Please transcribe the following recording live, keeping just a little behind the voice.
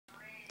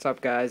What's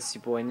up, guys? It's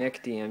your boy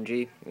Nick,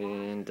 DMG,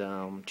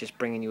 and just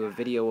bringing you a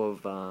video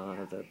of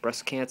the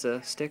breast cancer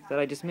stick that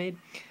I just made.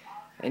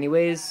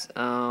 Anyways,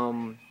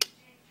 I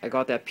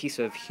got that piece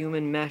of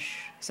human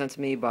mesh sent to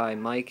me by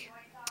Mike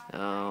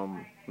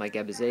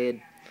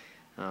Abizade,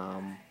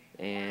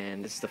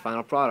 and this is the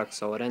final product.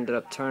 So it ended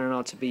up turning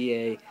out to be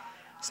a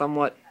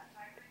somewhat,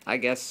 I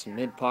guess,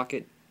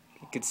 mid-pocket,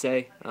 you could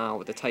say,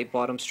 with a tight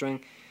bottom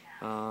string.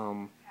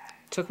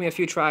 Took me a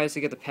few tries to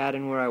get the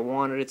pattern where I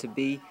wanted it to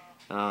be.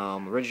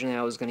 Originally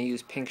I was going to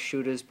use pink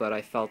shooters, but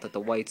I felt that the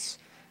whites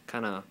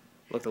kind of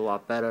looked a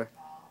lot better,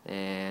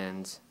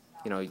 and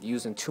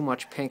using too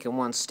much pink in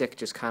one stick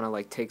just kind of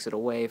like takes it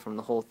away from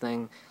the whole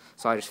thing.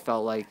 So I just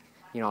felt like,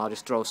 I'll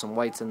just throw some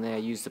whites in there,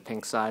 use the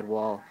pink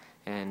sidewall,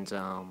 and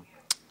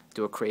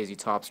do a crazy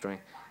top string.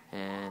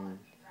 And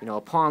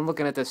upon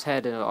looking at this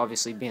head, and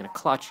obviously being a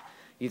clutch,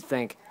 you'd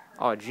think,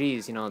 oh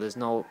geez, there's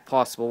no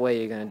possible way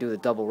you're going to do the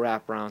double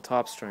wrap around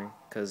top string,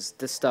 because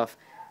this stuff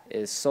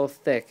is so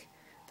thick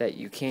that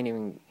you can't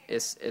even,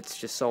 it's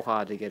just so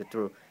hard to get it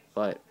through.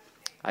 But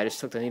I just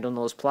took the needle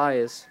nose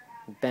pliers,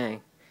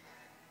 bang,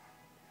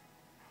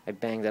 I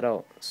banged it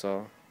out.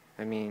 So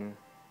I mean,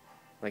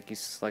 like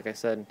I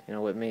said,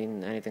 with me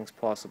anything's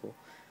possible.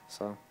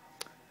 So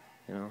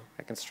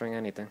I can string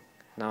anything.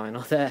 Now I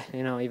know that,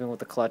 even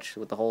with the clutch,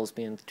 with the holes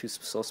being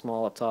so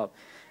small up top,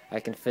 I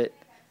can fit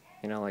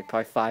like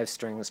probably 5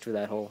 strings through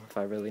that hole if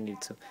I really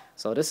need to.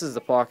 So this is the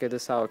pocket.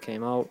 This is how it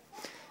came out.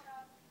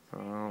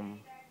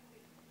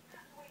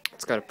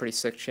 It's got a pretty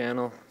sick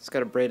channel. It's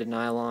got a braided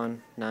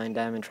nylon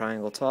 9-diamond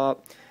triangle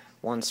top,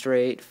 1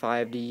 straight,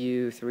 5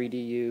 DU, 3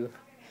 DU.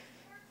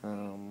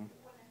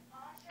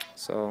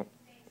 So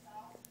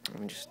let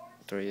me just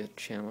throw you a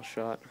channel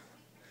shot.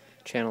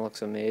 Channel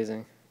looks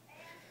amazing.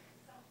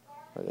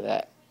 Look at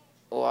that.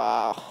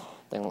 Wow,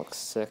 thing looks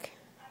sick.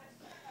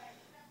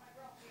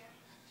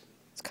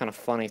 It's kind of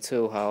funny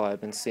too how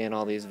I've been seeing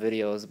all these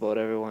videos about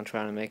everyone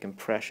trying to make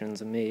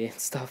impressions of me and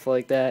stuff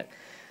like that.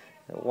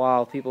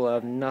 Wow, people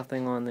have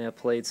nothing on their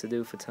plates to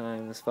do for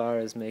time as far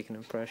as making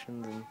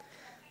impressions and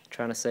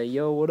trying to say,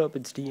 yo, what up,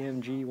 it's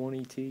DMG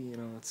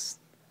 1ET.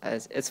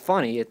 It's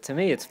funny. To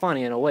me it's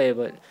funny in a way,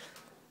 but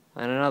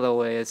in another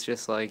way it's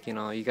just like,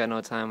 you got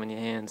no time on your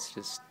hands,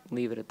 just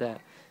leave it at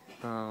that.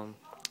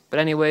 But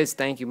anyways,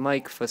 thank you,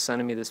 Mike, for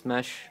sending me this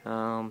mesh.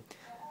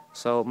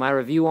 So my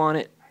review on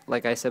it,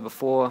 like I said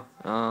before,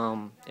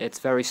 it's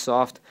very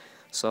soft,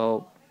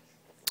 so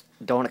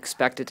don't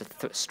expect it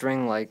to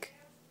string like,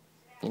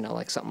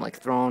 like something like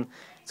thrown.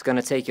 It's going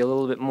to take you a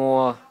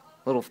little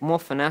more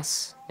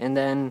finesse, and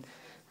then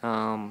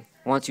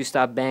once you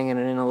stop banging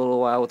it in a little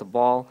while with the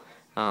ball,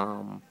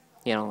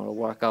 it'll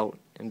work out.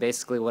 And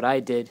basically what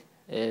I did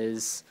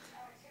is,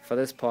 for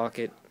this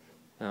pocket,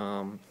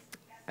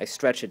 I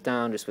stretch it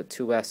down just with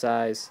 2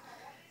 SIs.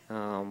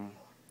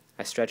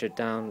 I stretch it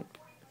down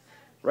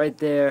right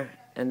there,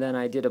 and then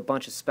I did a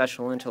bunch of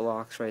special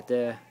interlocks right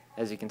there.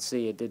 As you can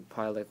see, it did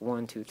probably like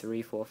 1, 2,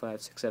 3, 4,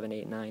 5, 6, 7,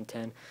 8, 9,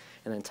 10,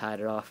 and then tied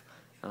it off.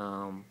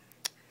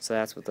 So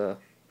that's what the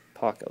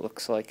pocket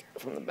looks like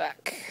from the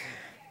back.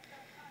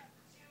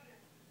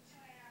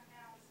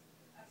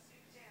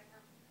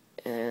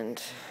 And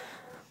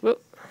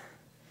whoop.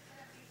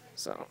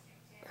 So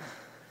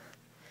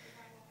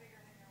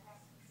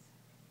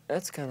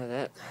that's kind of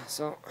that.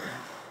 So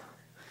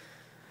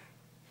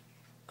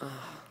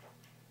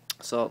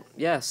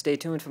yeah, stay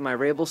tuned for my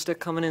Rabel stick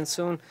coming in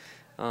soon.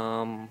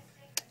 I'm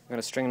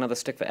gonna string another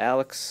stick for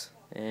Alex,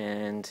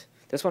 and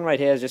this one right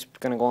here is just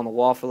gonna go on the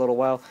wall for a little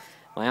while.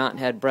 My aunt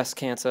had breast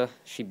cancer.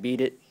 She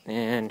beat it,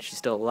 and she's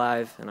still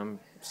alive, and I'm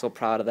so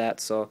proud of that.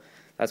 So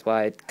that's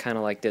why I kind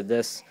of like did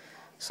this.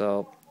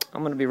 So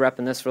I'm gonna be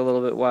repping this for a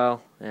little bit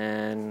while,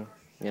 and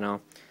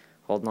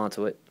holding on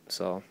to it.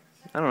 So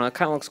I don't know. It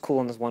kind of looks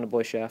cool in this Wonder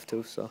Boy shaft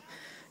too. So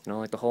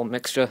like the whole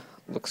mixture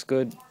looks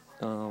good.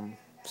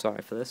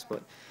 Sorry for this,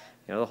 but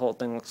the whole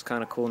thing looks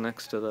kind of cool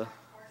next to the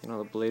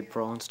the Blade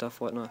Pro and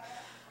stuff, whatnot.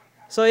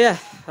 So yeah,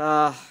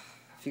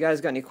 if you guys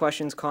got any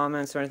questions,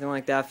 comments, or anything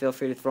like that, feel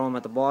free to throw them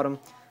at the bottom.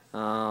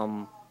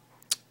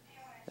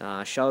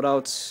 Shout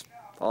outs,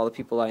 all the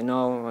people I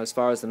know as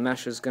far as the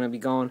mesh is going to be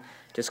going.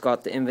 Just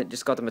got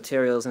the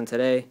materials in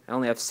today. I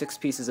only have 6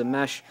 pieces of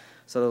mesh,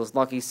 so those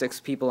lucky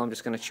 6 people I'm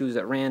just going to choose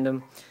at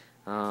random.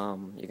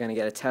 You're going to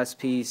get a test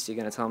piece. You're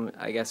going to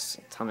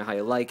tell me how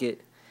you like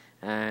it,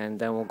 and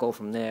then we'll go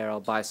from there.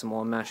 I'll buy some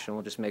more mesh and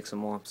we'll just make some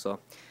more.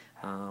 So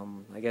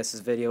I guess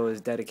this video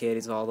is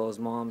dedicated to all those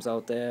moms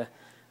out there,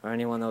 or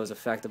anyone that was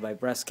affected by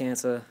breast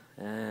cancer.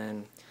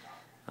 And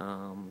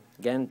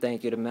again,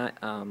 thank you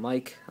to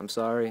Mike. I'm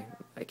sorry,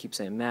 I keep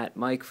saying Matt.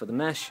 Mike, for the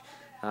mesh.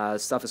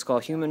 This stuff is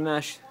called human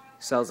mesh. He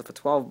sells it for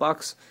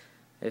 $12.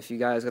 If you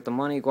guys got the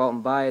money, go out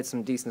and buy it.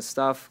 Some decent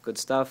stuff, good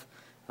stuff.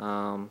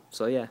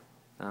 So yeah,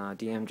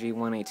 DMG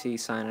 1AT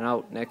signing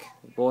out. Nick,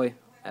 boy,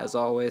 as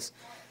always.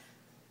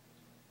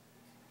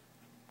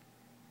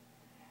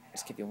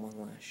 Let's give you one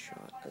last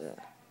shot of that.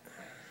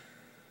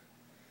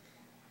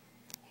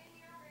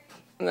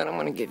 And then I'm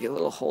going to give you a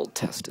little hold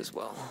test as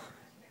well.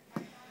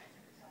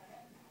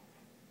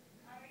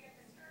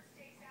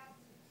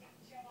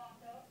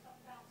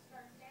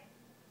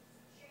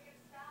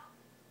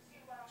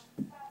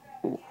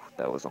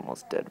 That was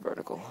almost dead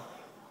vertical.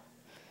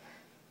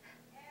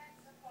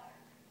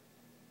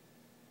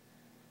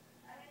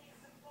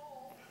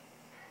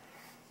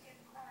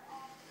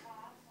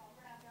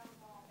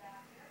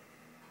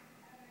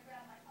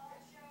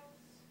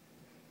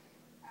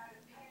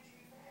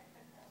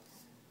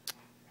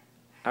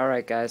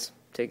 Alright guys,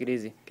 take it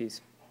easy.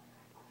 Peace.